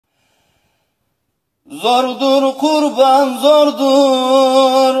Zordur kurban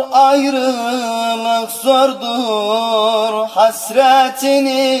zordur, ayrılık zordur. Hasretin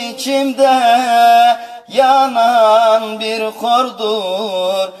içimde yanan bir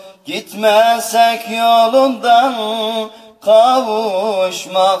kordur. Gitmesek yolundan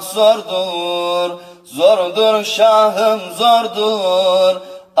kavuşmak zordur. Zordur şahım zordur,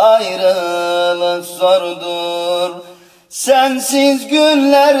 ayrılık zordur. Sensiz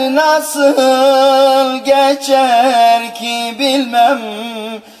günler nasıl geçer ki bilmem.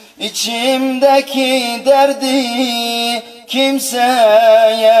 İçimdeki derdi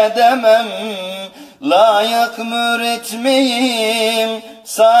kimseye demem. Layık mürit miyim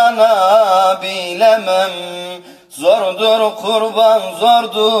sana bilemem. Zordur kurban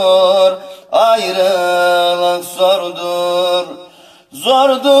zordur, ayrılık zordur.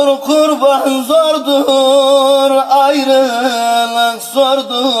 Zordur kurban zordur, ayrılık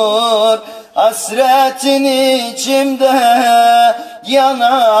zordur. Hasretin içimde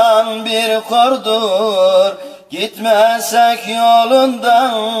yanan bir kordur. Gitmesek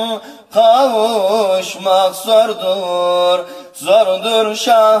yolundan kavuşmak zordur. Zordur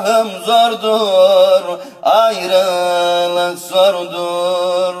şahım zordur, ayrılık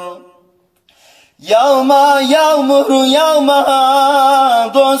zordur. Yağma yağmur yağma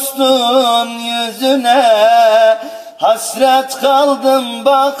dostun yüzüne. Hasret kaldım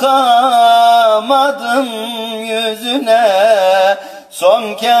bakamadım yüzüne.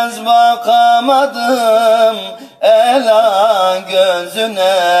 Son kez bakamadım ela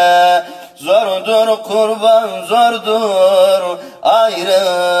gözüne. Zordur kurban zordur,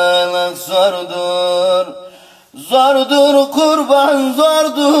 ayrılık zordur. Zordur kurban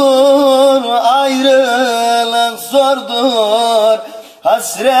zordur, ayrılık zordur.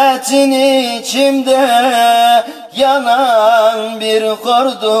 Hasretin içimde yanan bir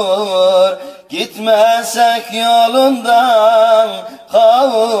kordur. Gitmesek yolundan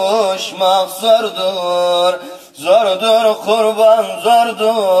kavuşmak zordur. Zordur kurban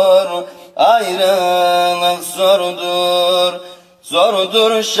zordur, ayrılık zordur.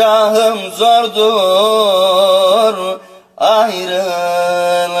 Zordur şahım zordur,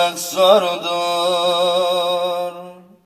 ayrılık zordur.